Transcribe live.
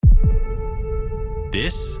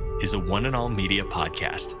This is a One and All Media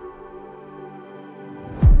podcast.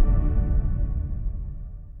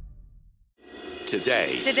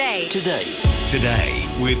 Today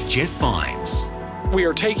with Jeff Vines, We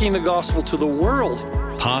are taking the gospel to the world.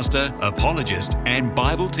 pastor, apologist, and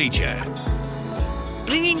Bible teacher.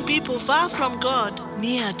 Bringing people far from God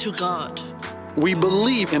near to God. We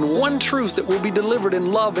believe in one truth that will be delivered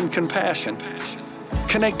in love and compassion,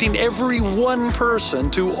 connecting every one person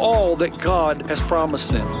to all that God has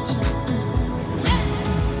promised them.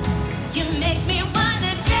 You make me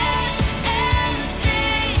wanna dance and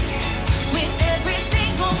sing with every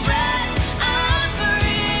single breath I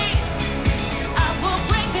breathe. I will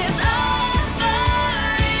bring this offering.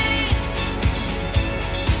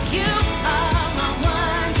 You are my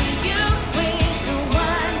wonder, you with the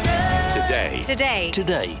wonder.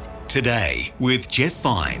 Today with Jeff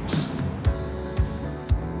Vines.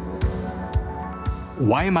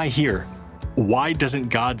 Why am I here? Why doesn't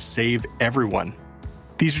God save everyone?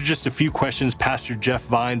 These are just a few questions Pastor Jeff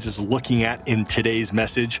Vines is looking at in today's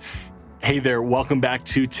message. Hey there, welcome back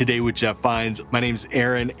to Today with Jeff Vines. My name's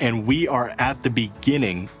Aaron, and we are at the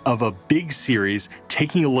beginning of a big series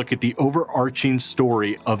taking a look at the overarching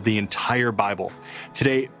story of the entire Bible.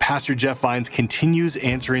 Today, Pastor Jeff Vines continues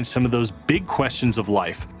answering some of those big questions of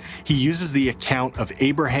life. He uses the account of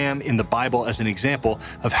Abraham in the Bible as an example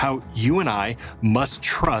of how you and I must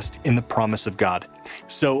trust in the promise of God.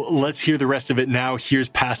 So let's hear the rest of it now. Here's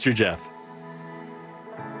Pastor Jeff.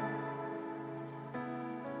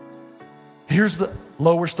 Here's the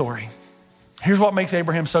lower story. Here's what makes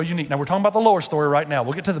Abraham so unique. Now, we're talking about the lower story right now.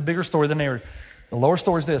 We'll get to the bigger story, the narrative. The lower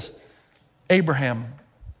story is this. Abraham,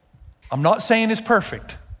 I'm not saying is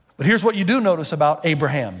perfect, but here's what you do notice about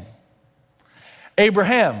Abraham.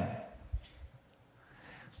 Abraham,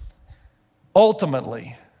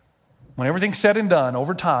 ultimately, when everything's said and done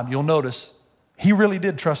over time, you'll notice he really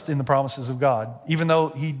did trust in the promises of God, even though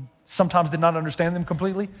he sometimes did not understand them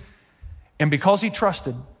completely. And because he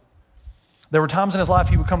trusted, there were times in his life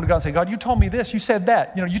he would come to God and say, God, you told me this, you said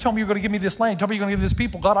that. You told me you were going to give me this land, you told me you're going to give me this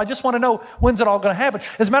people. God, I just want to know, when's it all going to happen?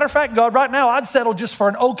 As a matter of fact, God, right now, I'd settle just for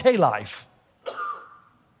an okay life.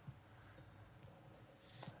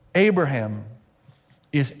 Abraham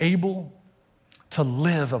is able to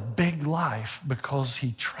live a big life because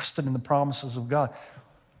he trusted in the promises of God.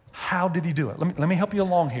 How did he do it? Let me help you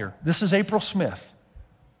along here. This is April Smith.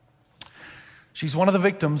 She's one of the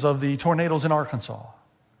victims of the tornadoes in Arkansas.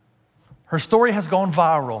 Her story has gone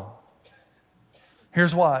viral.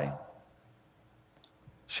 Here's why.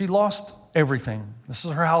 She lost everything. This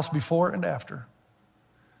is her house before and after.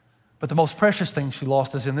 But the most precious thing she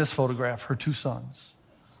lost is in this photograph, her two sons.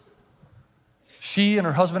 She and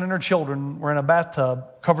her husband and her children were in a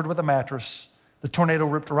bathtub covered with a mattress. The tornado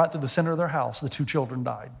ripped right through the center of their house. The two children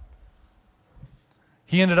died.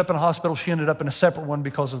 He ended up in a hospital. She ended up in a separate one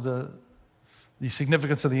because of the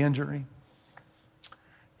significance of the injury.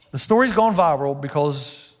 The story's gone viral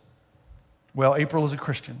because, April is a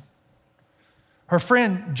Christian. Her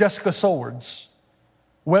friend, Jessica Swords,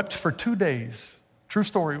 wept for 2 days. True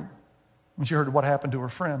story, when she heard what happened to her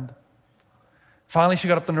friend. Finally, she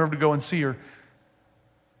got up the nerve to go and see her.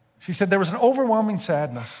 She said there was an overwhelming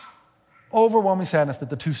sadness that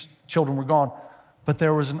the two children were gone, but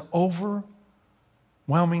there was an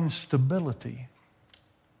overwhelming stability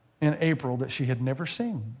in April that she had never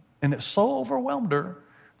seen. And it so overwhelmed her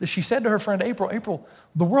that she said to her friend April,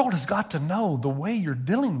 the world has got to know the way you're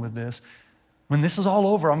dealing with this. When this is all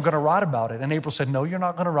over, I'm going to write about it. And April said, no, you're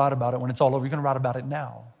not going to write about it when it's all over. You're going to write about it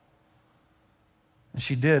now. And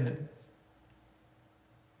she did.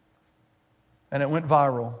 And it went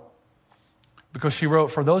viral because she wrote,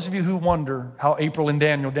 for those of you who wonder how April and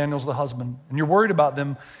Daniel's the husband, and you're worried about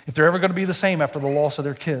them, if they're ever going to be the same after the loss of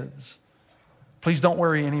their kids, please don't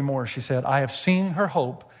worry anymore. She said, I have seen her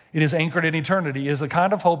hope. It is anchored in eternity. It is the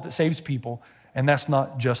kind of hope that saves people, and that's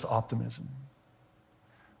not just optimism.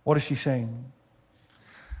 What is she saying?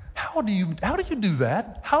 How do you do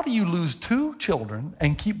that? How do you lose two children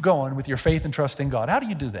and keep going with your faith and trust in God? How do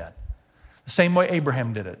you do that? The same way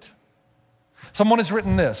Abraham did it. Someone has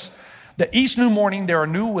written this, that each new morning there are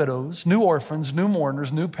new widows, new orphans, new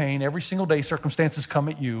mourners, new pain. Every single day circumstances come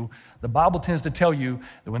at you. The Bible tends to tell you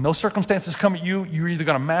that when those circumstances come at you, you're either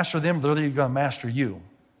going to master them or they're going to master you.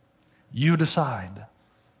 You decide.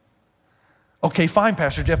 Okay, fine,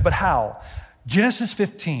 Pastor Jeff, but how? Genesis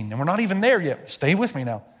 15, and we're not even there yet. Stay with me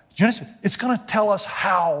now. Genesis, it's going to tell us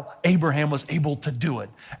how Abraham was able to do it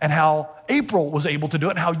and how April was able to do it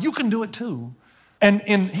and how you can do it too. And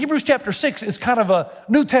in Hebrews chapter 6, it's kind of a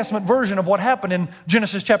New Testament version of what happened in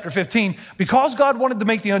Genesis chapter 15. Because God wanted to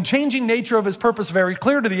make the unchanging nature of his purpose very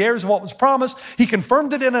clear to the heirs of what was promised, he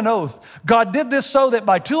confirmed it in an oath. God did this so that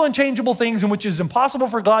by two unchangeable things in which it is impossible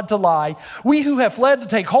for God to lie, we who have fled to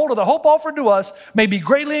take hold of the hope offered to us may be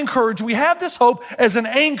greatly encouraged. We have this hope as an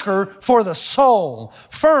anchor for the soul,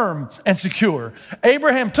 firm and secure.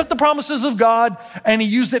 Abraham took the promises of God and he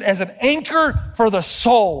used it as an anchor for the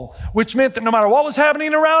soul, which meant that no matter what was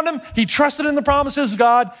happening around him, he trusted in the promises of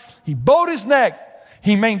God. He bowed his neck.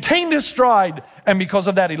 He maintained his stride. And because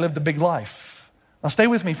of that, he lived a big life. Now stay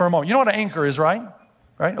with me for a moment. You know what an anchor is, right?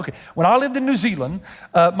 Right? Okay. When I lived in New Zealand,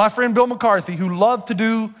 my friend Bill McCarthy, who loved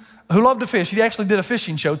to fish, he actually did a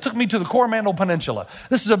fishing show, took me to the Coromandel Peninsula.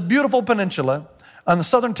 This is a beautiful peninsula on the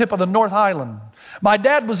southern tip of the North Island. My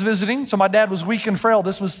dad was visiting, so my dad was weak and frail.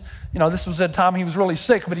 This was at a time he was really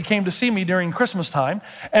sick, but he came to see me during Christmas time.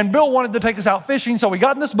 And Bill wanted to take us out fishing, so we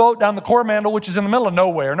got in this boat down the Coromandel, which is in the middle of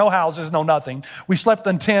nowhere, no houses, no nothing. We slept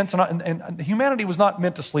in tents, and humanity was not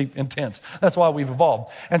meant to sleep in tents. That's why we've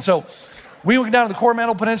evolved. And so we went down to the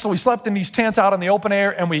Coromandel Peninsula. We slept in these tents out in the open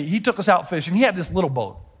air, and he took us out fishing. He had this little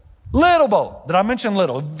boat. Little boat. Did I mention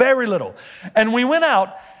little? Very little. And we went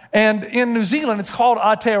out, and in New Zealand, it's called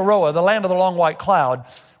Aotearoa, the land of the long white cloud.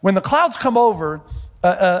 When the clouds come over,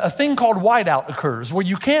 a thing called whiteout occurs, where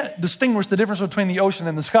you can't distinguish the difference between the ocean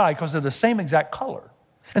and the sky because they're the same exact color.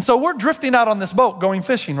 And so we're drifting out on this boat going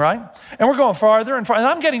fishing, right? And we're going farther and farther.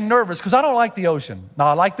 And I'm getting nervous because I don't like the ocean. Now,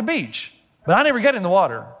 I like the beach, but I never get in the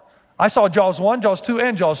water. I saw Jaws 1, Jaws 2,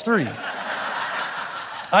 and Jaws 3.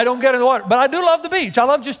 I don't get in the water, but I do love the beach. I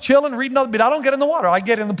love just chilling, reading on the beach. I don't get in the water. I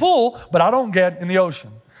get in the pool, but I don't get in the ocean.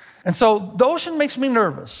 And so the ocean makes me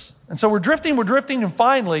nervous. And so we're drifting, and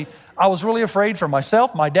finally, I was really afraid for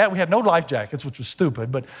myself, my dad. We had no life jackets, which was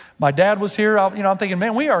stupid, but my dad was here. I'm thinking,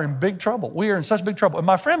 man, we are in big trouble. We are in such big trouble. And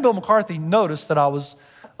my friend Bill McCarthy noticed that I was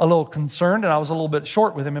a little concerned, and I was a little bit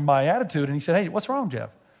short with him in my attitude, and he said, hey, what's wrong,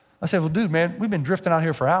 Jeff? I said, well, dude, man, we've been drifting out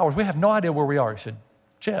here for hours. We have no idea where we are. He said,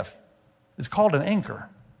 Jeff, it's called an anchor.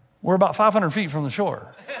 We're about 500 feet from the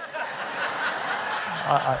shore.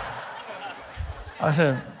 I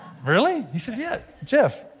said, really? He said, yeah,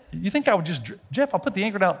 Jeff, you think I would Jeff, I'll put the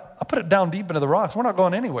anchor down. I'll put it down deep into the rocks. We're not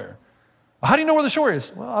going anywhere. How do you know where the shore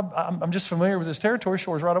is? Well, I'm just familiar with this territory.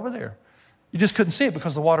 Shore's right over there. You just couldn't see it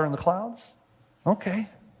because of the water in the clouds? Okay.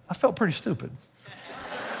 I felt pretty stupid.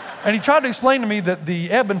 And he tried to explain to me that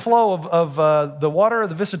the ebb and flow of the water,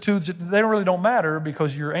 the vicissitudes, they really don't matter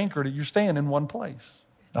because you're anchored, you're staying in one place.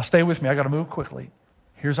 Now stay with me, I got to move quickly.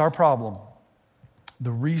 Here's our problem.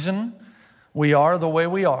 The reason we are the way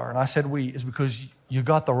we are, and I said we, is because you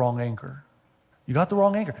got the wrong anchor. You got the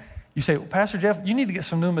wrong anchor. You say, well, Pastor Jeff, you need to get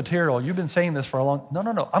some new material. You've been saying this for a long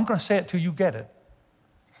time. No. I'm going to say it till you get it.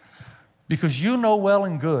 Because you know well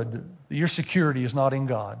and good that your security is not in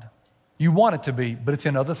God. You want it to be, but it's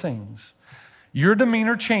in other things. Your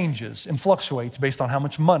demeanor changes and fluctuates based on how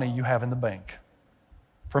much money you have in the bank.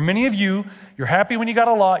 For many of you, you're happy when you got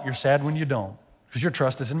a lot, you're sad when you don't, because your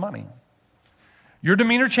trust is in money. Your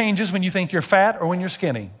demeanor changes when you think you're fat or when you're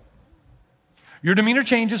skinny. Your demeanor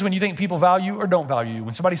changes when you think people value or don't value you,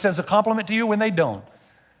 when somebody says a compliment to you when they don't.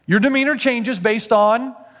 Your demeanor changes based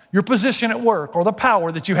on your position at work or the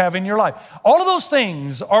power that you have in your life. All of those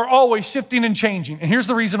things are always shifting and changing, and here's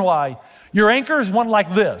the reason why. Your anchor is one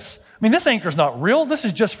like this. I mean, this anchor is not real. This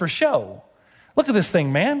is just for show. Look at this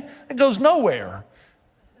thing, man. It goes nowhere.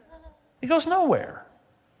 It goes nowhere.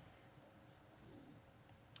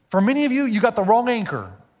 For many of you, you got the wrong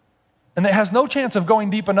anchor, and it has no chance of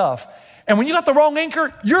going deep enough. And when you got the wrong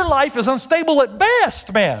anchor, your life is unstable at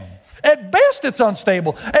best, man. At best, it's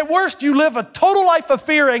unstable. At worst, you live a total life of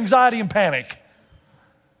fear, anxiety, and panic.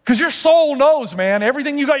 Because your soul knows, man,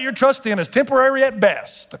 everything you got your trust in is temporary at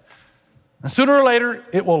best. And sooner or later,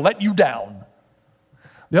 it will let you down.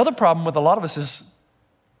 The other problem with a lot of us is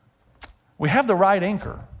we have the right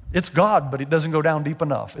anchor. It's God, but it doesn't go down deep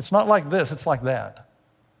enough. It's not like this, it's like that.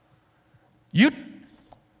 You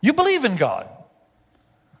believe in God.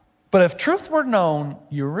 But if truth were known,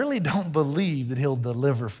 you really don't believe that he'll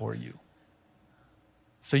deliver for you.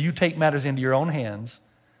 So you take matters into your own hands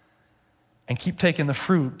and keep taking the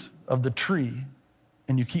fruit of the tree,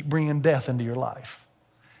 and you keep bringing death into your life.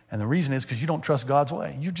 And the reason is because you don't trust God's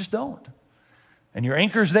way. You just don't. And your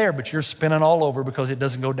anchor's there, but you're spinning all over because it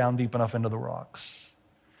doesn't go down deep enough into the rocks.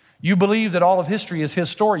 You believe that all of history is his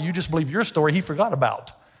story. You just believe your story he forgot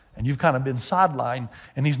about. And you've kind of been sidelined,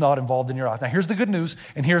 and he's not involved in your life. Now, here's the good news,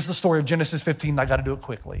 and here's the story of Genesis 15, and I got to do it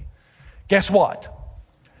quickly. Guess what?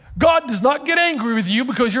 God does not get angry with you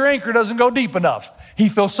because your anchor doesn't go deep enough. He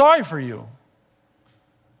feels sorry for you.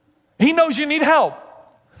 He knows you need help.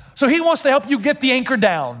 So he wants to help you get the anchor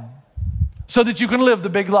down so that you can live the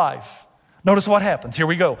big life. Notice what happens. Here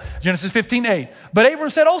we go. Genesis 15:8. But Abram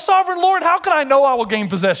said, "O sovereign Lord, how can I know I will gain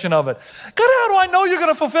possession of it? God, how do I know you're going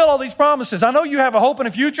to fulfill all these promises? I know you have a hope and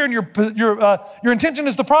a future, and your intention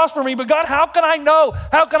is to prosper me. But God, how can I know?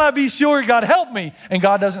 How can I be sure? God, help me." And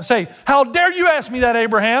God doesn't say, "How dare you ask me that,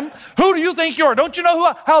 Abraham? Who do you think you are? Don't you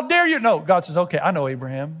know how dare you?" No, God says, "Okay, I know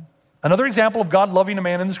Abraham." Another example of God loving a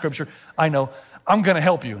man in the scripture. I know. I'm going to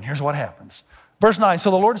help you. And here's what happens. Verse 9, so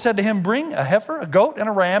the Lord said to him, "Bring a heifer, a goat, and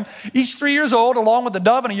a ram, each 3 years old, along with a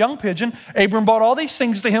dove and a young pigeon." Abram brought all these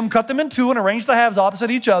things to him, cut them in two, and arranged the halves opposite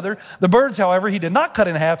each other. The birds, however, he did not cut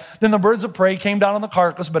in half. Then the birds of prey came down on the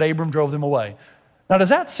carcass, but Abram drove them away. Now, does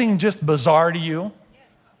that seem just bizarre to you?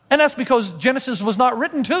 And that's because Genesis was not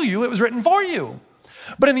written to you, it was written for you.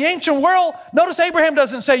 But in the ancient world, notice Abraham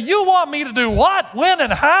doesn't say, "You want me to do what, when,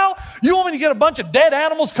 and how? You want me to get a bunch of dead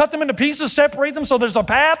animals, cut them into pieces, separate them so there's a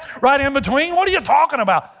path right in between? What are you talking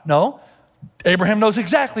about?" No, Abraham knows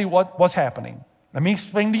exactly what's happening. Let me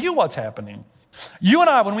explain to you what's happening. You and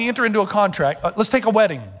I, when we enter into a contract, let's take a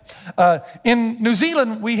wedding. In New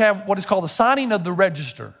Zealand, we have what is called the signing of the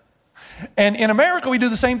register. And in America, we do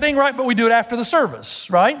the same thing, right? But we do it after the service,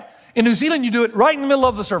 right? In New Zealand, you do it right in the middle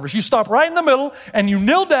of the service. You stop right in the middle and you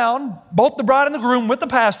kneel down, both the bride and the groom with the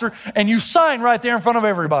pastor, and you sign right there in front of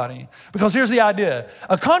everybody. Because here's the idea.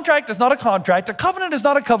 A contract is not a contract. A covenant is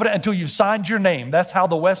not a covenant until you've signed your name. That's how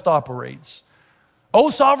the West operates. "Oh,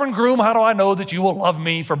 sovereign groom, how do I know that you will love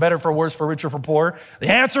me for better, for worse, for richer, for poorer?" The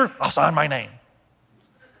answer, I'll sign my name.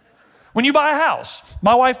 When you buy a house,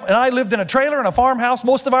 my wife and I lived in a trailer and a farmhouse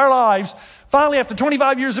most of our lives. Finally, after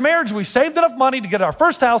 25 years of marriage, we saved enough money to get our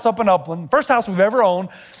first house up in Upland, first house we've ever owned.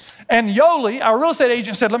 And Yoli, our real estate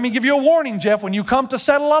agent, said, "Let me give you a warning, Jeff. When you come to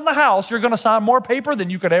settle on the house, you're going to sign more paper than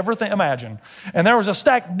you could ever imagine." And there was a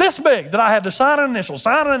stack this big that I had to sign an initial,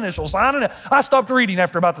 sign an initial, sign an initial. I stopped reading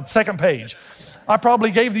after about the second page. I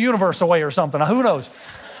probably gave the universe away or something. Who knows?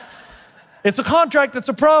 It's a contract. It's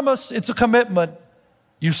a promise. It's a commitment.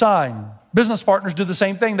 You sign. Business partners do the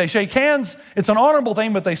same thing. They shake hands. It's an honorable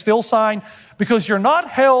thing, but they still sign because you're not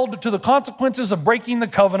held to the consequences of breaking the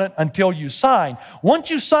covenant until you sign.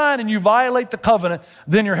 Once you sign and you violate the covenant,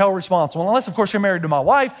 then you're held responsible. Unless, of course, you're married to my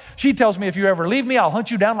wife. She tells me, "If you ever leave me, I'll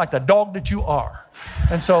hunt you down like the dog that you are."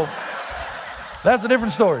 And so that's a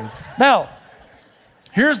different story. Now,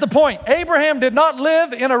 here's the point. Abraham did not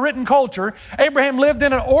live in a written culture. Abraham lived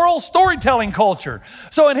in an oral storytelling culture.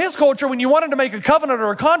 So in his culture, when you wanted to make a covenant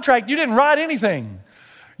or a contract, you didn't write anything.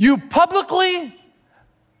 You publicly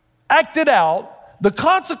acted out the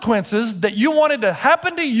consequences that you wanted to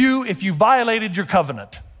happen to you if you violated your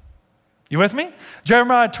covenant. You with me?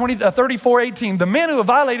 Jeremiah 34:18. "The men who have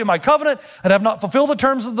violated my covenant and have not fulfilled the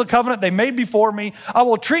terms of the covenant they made before me, I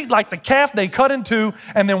will treat like the calf they cut in two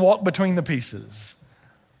and then walk between the pieces."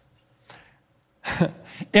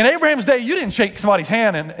 In Abraham's day, you didn't shake somebody's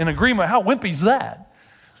hand in agreement. How wimpy's that?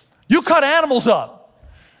 You cut animals up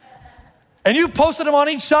and you posted them on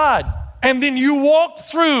each side and then you walked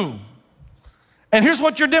through. And here's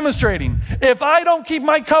what you're demonstrating. If I don't keep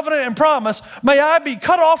my covenant and promise, may I be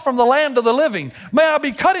cut off from the land of the living. May I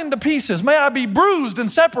be cut into pieces. May I be bruised and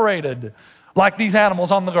separated like these animals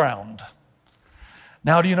on the ground.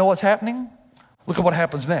 Now, do you know what's happening? Look at what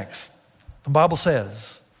happens next. The Bible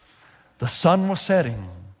says, the sun was setting.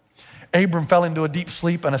 Abram fell into a deep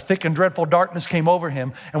sleep, and a thick and dreadful darkness came over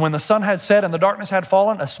him. And when the sun had set and the darkness had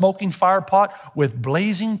fallen, a smoking fire pot with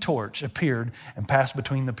blazing torch appeared and passed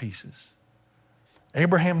between the pieces.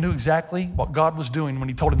 Abraham knew exactly what God was doing when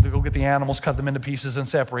he told him to go get the animals, cut them into pieces, and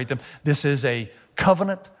separate them. This is a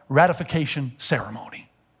covenant ratification ceremony.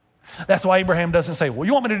 That's why Abraham doesn't say, "Well,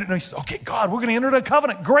 you want me to do it?" He says, "Okay, God, we're going to enter a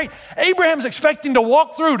covenant." Great. Abraham's expecting to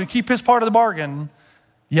walk through to keep his part of the bargain.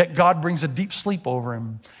 Yet God brings a deep sleep over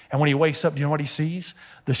him. And when he wakes up, do you know what he sees?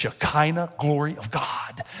 The Shekinah glory of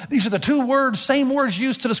God. These are the two words, same words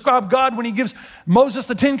used to describe God when he gives Moses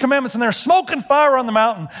the 10 Commandments. And there's smoke and fire on the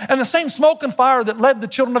mountain. And the same smoke and fire that led the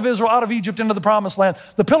children of Israel out of Egypt into the promised land.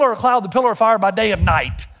 The pillar of cloud, the pillar of fire by day and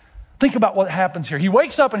night. Think about what happens here. He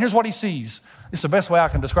wakes up and here's what he sees. It's the best way I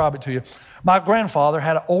can describe it to you. My grandfather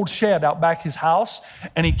had an old shed out back his house,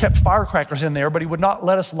 and he kept firecrackers in there, but he would not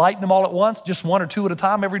let us light them all at once, just one or two at a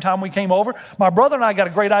time every time we came over. My brother and I got a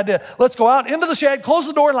great idea. Let's go out into the shed, close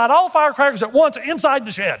the door, and light all the firecrackers at once inside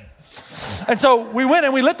the shed. And so we went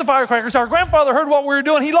and we lit the firecrackers. Our grandfather heard what we were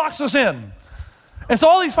doing. He locks us in. And so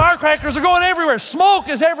all these firecrackers are going everywhere. Smoke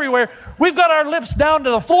is everywhere. We've got our lips down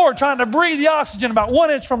to the floor trying to breathe the oxygen about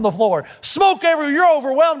 1 inch from the floor. Smoke everywhere. You're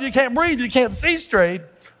overwhelmed. You can't breathe. You can't see straight.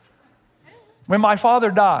 When my father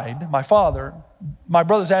died, my father, my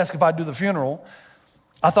brothers asked if I'd do the funeral.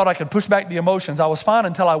 I thought I could push back the emotions. I was fine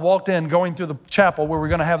until I walked in going through the chapel where we were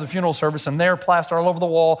going to have the funeral service, and there, plastered all over the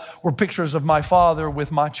wall, were pictures of my father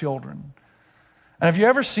with my children. And have you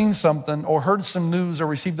ever seen something or heard some news or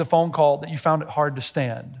received a phone call that you found it hard to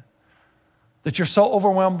stand? That you're so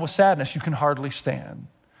overwhelmed with sadness you can hardly stand?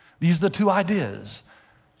 These are the two ideas.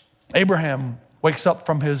 Abraham wakes up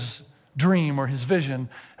from his dream or his vision,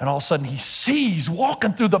 and all of a sudden he sees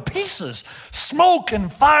walking through the pieces, smoke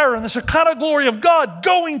and fire and the Shekinah glory of God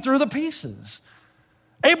going through the pieces.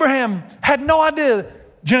 Abraham had no idea.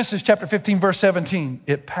 Genesis chapter 15, verse 17,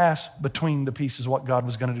 it passed between the pieces what God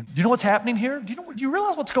was going to do. Do you know what's happening here? Do you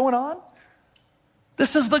realize what's going on?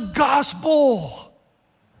 This is the gospel.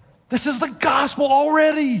 This is the gospel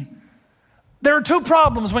already. There are two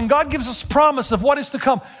problems when God gives us promise of what is to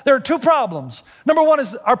come. There are two problems. Number one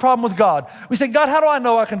is our problem with God. We say, God, how do I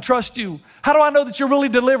know I can trust you? How do I know that you really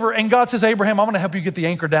deliver? And God says, Abraham, I'm going to help you get the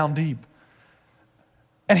anchor down deep.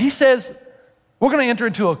 And he says, we're going to enter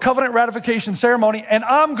into a covenant ratification ceremony, and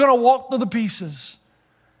I'm going to walk through the pieces.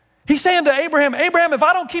 He's saying to Abraham, Abraham, if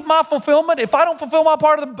I don't keep my fulfillment, if I don't fulfill my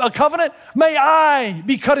part of the covenant, may I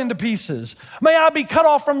be cut into pieces. May I be cut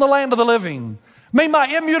off from the land of the living. May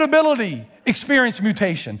my immutability experience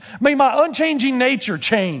mutation. May my unchanging nature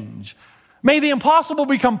change. May the impossible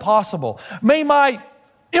become possible. May my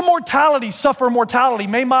immortality suffer mortality.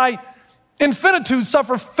 May my infinitude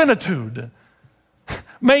suffer finitude.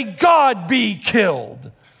 May God be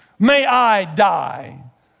killed. May I die.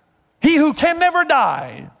 He who can never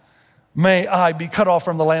die, may I be cut off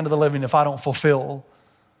from the land of the living if I don't fulfill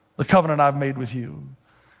the covenant I've made with you.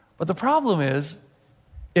 But the problem is,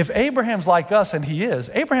 if Abraham's like us, and he is,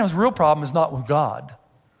 Abraham's real problem is not with God.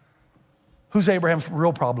 Who's Abraham's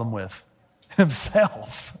real problem with?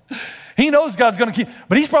 Himself. He knows God's going to keep,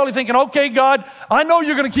 but he's probably thinking, okay, God, I know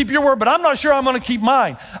you're going to keep your word, but I'm not sure I'm going to keep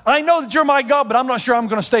mine. I know that you're my God, but I'm not sure I'm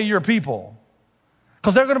going to stay your people.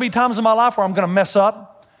 Because there are going to be times in my life where I'm going to mess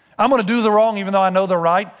up. I'm going to do the wrong even though I know the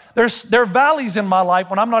right. There are valleys in my life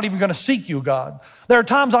when I'm not even going to seek you, God. There are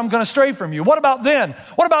times I'm going to stray from you. What about then?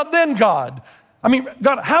 What about then, God? I mean,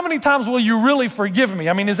 God, how many times will you really forgive me?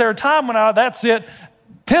 I mean, is there a time when that's it?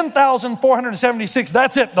 10,476,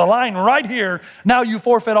 that's it, the line right here. Now you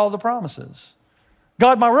forfeit all the promises.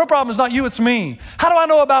 God, my real problem is not you, it's me. How do I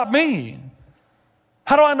know about me?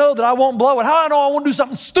 How do I know that I won't blow it? How do I know I won't do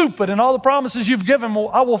something stupid and all the promises you've given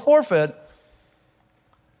I will forfeit?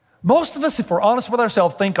 Most of us, if we're honest with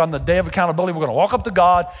ourselves, think on the day of accountability, we're going to walk up to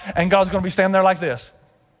God and God's going to be standing there like this.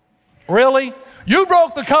 Really? You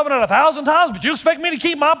broke the covenant 1,000 times, but you expect me to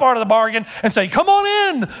keep my part of the bargain and say, come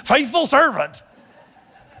on in, faithful servant.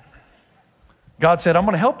 God said, I'm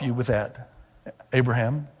going to help you with that,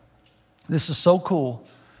 Abraham. This is so cool.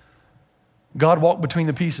 God walked between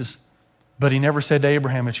the pieces, but he never said to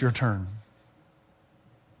Abraham, it's your turn.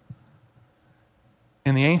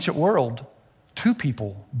 In the ancient world, two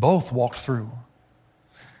people both walked through.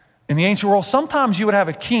 In the ancient world, sometimes you would have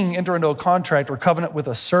a king enter into a contract or covenant with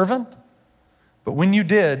a servant, but when you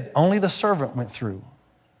did, only the servant went through,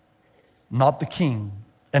 not the king,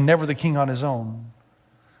 and never the king on his own.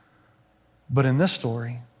 But in this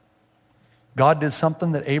story, God did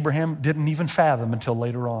something that Abraham didn't even fathom until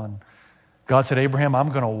later on. God said, Abraham, I'm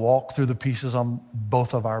going to walk through the pieces on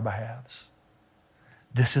both of our behalves.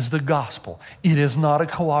 This is the gospel. It is not a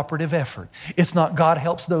cooperative effort. It's not God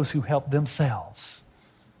helps those who help themselves.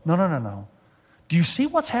 No. Do you see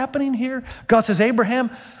what's happening here? God says, Abraham,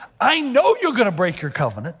 I know you're going to break your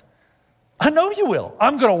covenant. I know you will.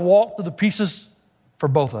 I'm going to walk through the pieces for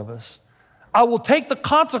both of us. I will take the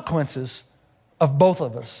consequences of both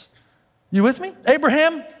of us. You with me?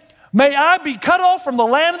 Abraham, may I be cut off from the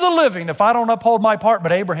land of the living if I don't uphold my part.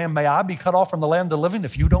 But Abraham, may I be cut off from the land of the living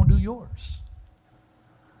if you don't do yours.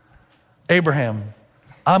 Abraham,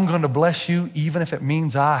 I'm going to bless you even if it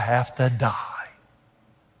means I have to die.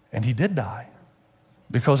 And he did die.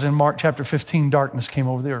 Because in Mark chapter 15, darkness came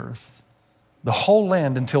over the earth. The whole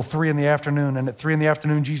land until 3 p.m. And at 3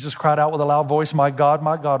 p.m, Jesus cried out with a loud voice, my God,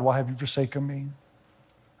 why have you forsaken me?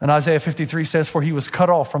 And Isaiah 53 says, for he was cut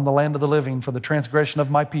off from the land of the living. For the transgression of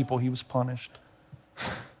my people, he was punished.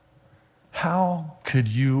 How could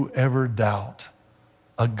you ever doubt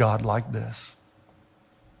a God like this?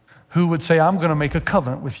 Who would say, I'm going to make a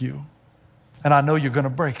covenant with you, and I know you're going to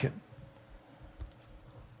break it,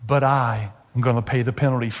 but I am going to pay the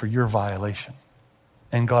penalty for your violation.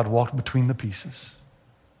 And God walked between the pieces.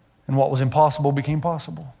 And what was impossible became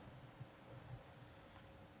possible.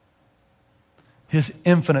 His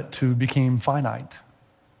infinitude became finite.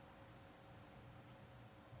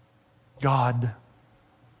 God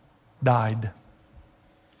died.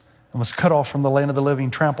 and was cut off from the land of the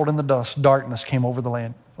living, trampled in the dust. Darkness came over the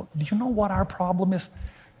land. Do you know what our problem is?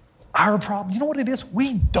 Our problem, you know what it is?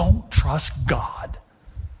 We don't trust God.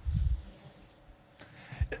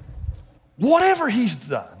 Whatever he's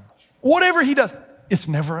done, whatever he does, it's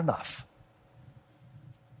never enough.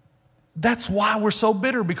 That's why we're so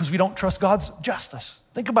bitter, because we don't trust God's justice.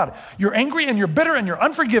 Think about it. You're angry and you're bitter and you're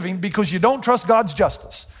unforgiving because you don't trust God's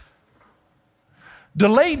justice.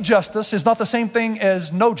 Delayed justice is not the same thing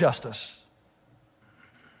as no justice.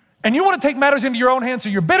 And you want to take matters into your own hands, so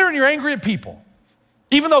you're bitter and you're angry at people.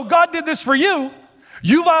 Even though God did this for you,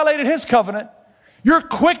 you violated his covenant. You're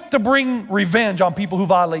quick to bring revenge on people who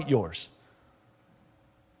violate yours.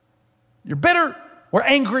 You're bitter, we're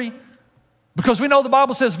angry, because we know the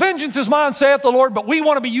Bible says, vengeance is mine, saith the Lord, but we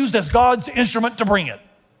want to be used as God's instrument to bring it.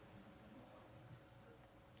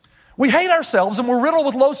 We hate ourselves and we're riddled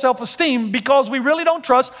with low self-esteem because we really don't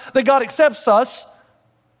trust that God accepts us,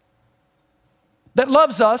 that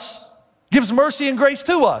loves us, gives mercy and grace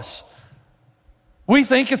to us. We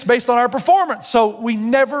think it's based on our performance, so we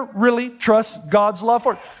never really trust God's love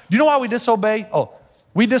for it. Do you know why we disobey?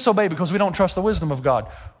 We disobey because we don't trust the wisdom of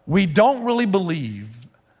God. We don't really believe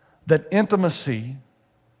that intimacy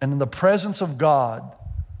and the presence of God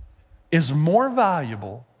is more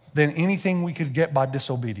valuable than anything we could get by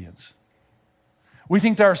disobedience. We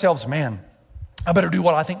think to ourselves, man, I better do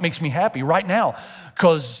what I think makes me happy right now,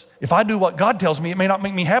 because if I do what God tells me, it may not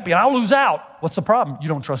make me happy and I'll lose out. What's the problem? You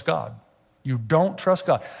don't trust God. You don't trust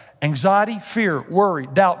God. Anxiety, fear, worry,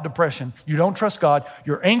 doubt, depression. You don't trust God.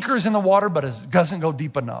 Your anchor is in the water, but it doesn't go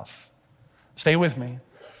deep enough. Stay with me.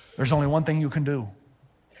 There's only one thing you can do.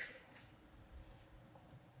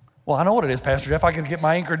 Well, I know what it is, Pastor Jeff. I can get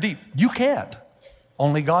my anchor deep. You can't.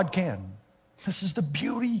 Only God can. This is the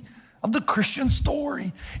beauty of the Christian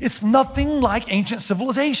story. It's nothing like ancient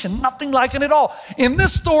civilization, nothing like it at all. In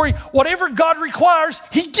this story, whatever God requires,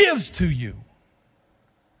 he gives to you.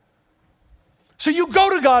 So you go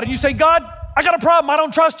to God and you say, God, I got a problem. I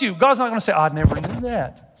don't trust you. God's not going to say, I never knew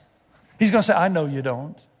that. He's going to say, I know you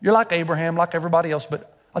don't. You're like Abraham, like everybody else,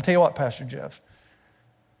 but I'll tell you what, Pastor Jeff,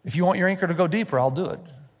 if you want your anchor to go deeper, I'll do it.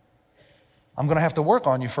 I'm going to have to work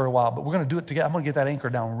on you for a while, but we're going to do it together. I'm going to get that anchor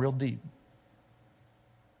down real deep.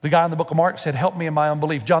 The guy in the book of Mark said, help me in my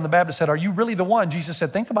unbelief. John the Baptist said, are you really the one? Jesus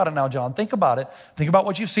said, think about it now, John. Think about it. Think about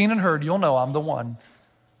what you've seen and heard. You'll know I'm the one.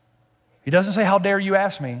 He doesn't say, how dare you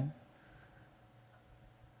ask me?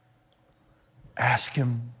 Ask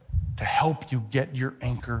him to help you get your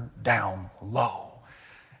anchor down low.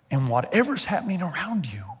 And whatever's happening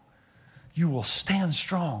around you, you will stand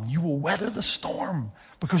strong. You will weather the storm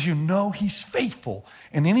because you know he's faithful.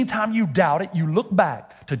 And anytime you doubt it, you look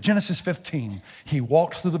back to Genesis 15. He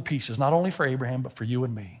walked through the pieces, not only for Abraham, but for you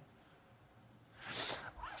and me.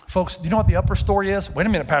 Folks, do you know what the upper story is? Wait a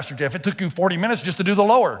minute, Pastor Jeff. It took you 40 minutes just to do the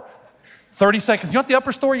lower. 30 seconds. You know what the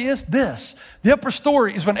upper story is? This. The upper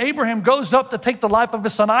story is when Abraham goes up to take the life of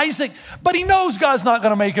his son Isaac, but he knows God's not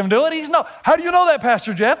going to make him do it. How do you know that,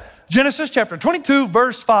 Pastor Jeff? Genesis chapter 22,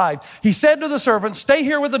 verse 5. He said to the servant, stay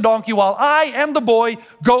here with the donkey while I and the boy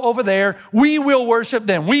go over there. We will worship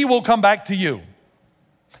them. We will come back to you.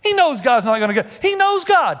 He knows God's not going to go. He knows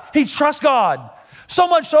God. He trusts God. So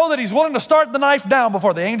much so that he's willing to start the knife down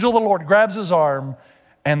before the angel of the Lord grabs his arm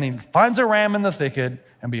and he finds a ram in the thicket.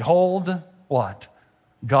 And behold, what?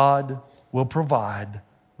 God will provide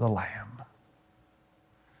the lamb.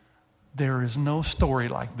 There is no story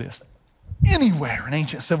like this anywhere in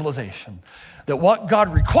ancient civilization, that what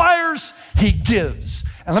God requires, he gives.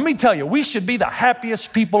 And let me tell you, we should be the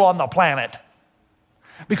happiest people on the planet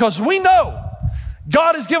because we know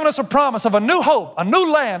God has given us a promise of a new hope, a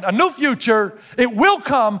new land, a new future. It will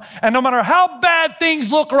come, and no matter how bad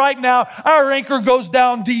things look right now, our anchor goes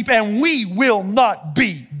down deep, and we will not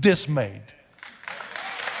be dismayed.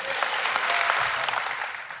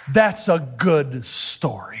 That's a good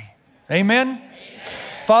story. Amen?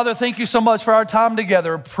 Father, thank you so much for our time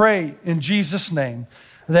together. Pray in Jesus' name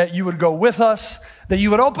that you would go with us, that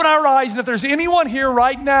you would open our eyes, and if there's anyone here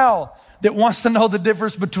right now that wants to know the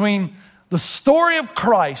difference between the story of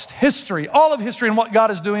Christ, history, all of history and what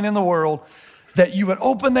God is doing in the world, that you would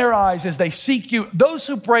open their eyes as they seek you. Those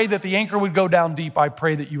who pray that the anchor would go down deep, I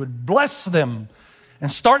pray that you would bless them and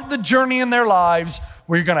start the journey in their lives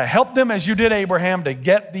where you're going to help them as you did Abraham to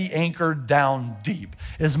get the anchor down deep.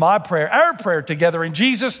 Is my prayer, our prayer together in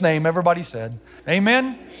Jesus' name. Everybody said,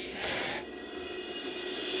 amen.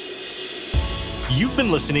 You've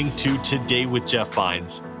been listening to Today with Jeff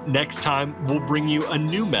Vines. Next time, we'll bring you a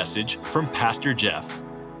new message from Pastor Jeff.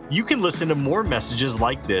 You can listen to more messages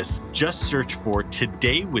like this. Just search for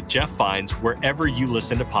Today with Jeff Vines wherever you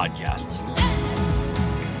listen to podcasts.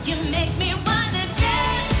 You make me wanna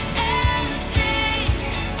dance and sing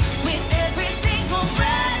with every single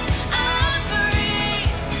breath I breathe.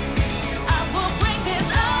 I will bring this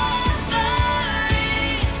offering.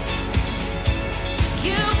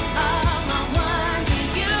 You are my wonder.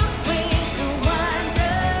 You with the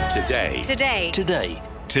wonder.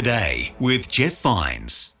 Today with Jeff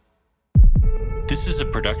Vines. This is a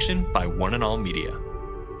production by One and All Media.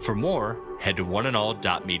 For more, head to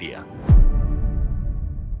oneandall.media.